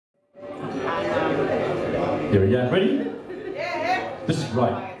Here we go. Ready? This is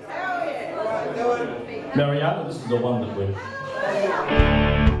right. Mariana, this is the one that went.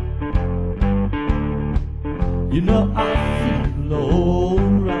 You know I feel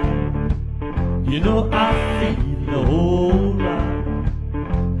alright. You know I feel alright.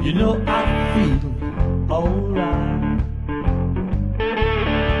 You know I feel alright.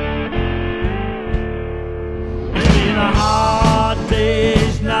 It's been a hard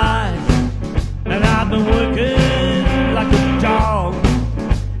day's night, and I've been working like a dog.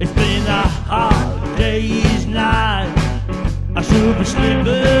 It's been a hard day's night. I should be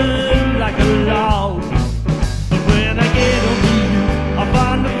sleeping like a log. But when I get on to you, I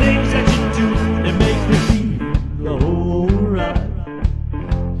find the things that you do, it makes me feel alright.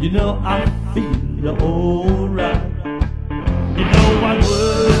 You know I feel alright. You know I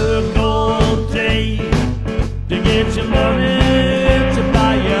work all day to get your money to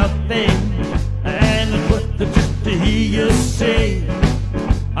buy your things, and just to hear you say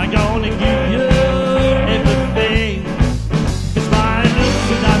I'm gonna give you everything. It's my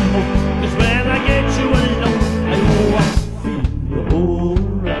illusion, I know, 'cause when I get you alone, I feel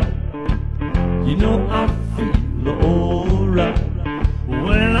alright. You know I feel alright.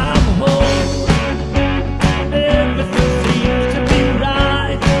 When I'm home, everything seems to be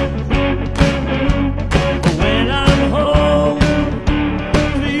right. When I'm home,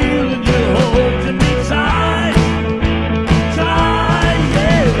 feeling you holding me tight, tight,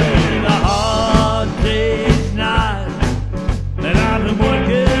 yeah. In a hard day's night, and I've been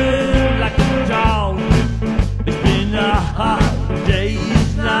working like a dog. It's been a hard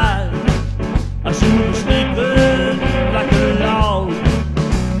day's night. I should be sleeping like a log.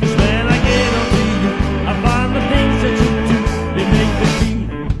 'Cause when I get onto you, I find the things that you do, they make me feel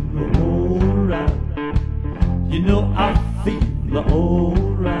alright. You know I feel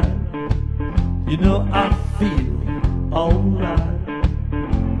alright. You know I feel alright.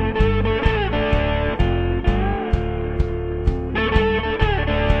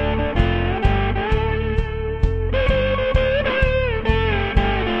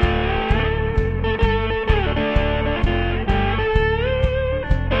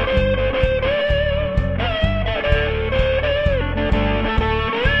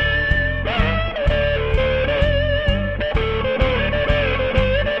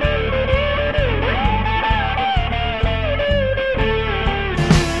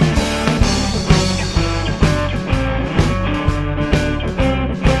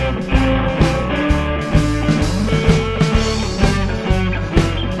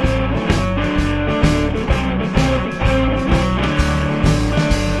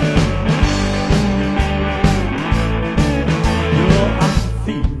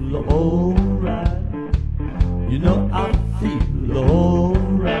 You know I feel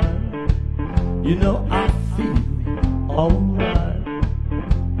alright. You know I feel alright.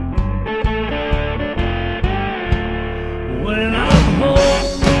 When I'm home,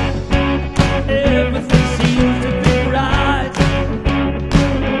 everything seems to be right.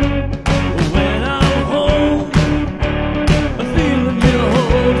 When I'm home, I'm feeling you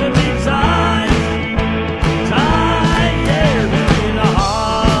holding me tight, tight, yeah. It's been a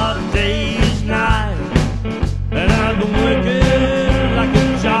hard day's night, and I've been working like a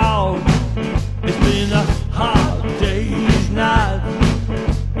dog. It's been a hard day's night.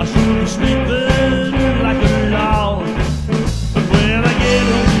 I should be sleeping like a log. But when I get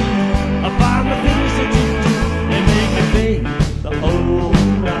home, I find the things that you do, they make me feel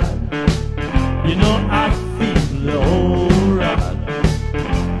alright. You know I feel alright.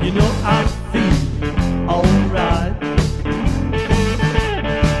 You know I feel alright.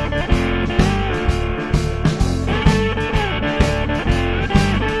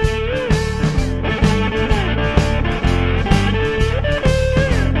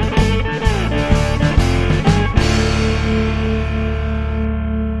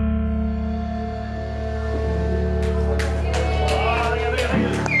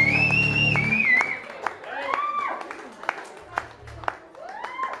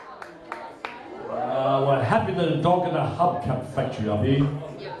 We're happy that a dog in a hubcap factory up here.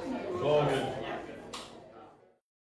 Yeah.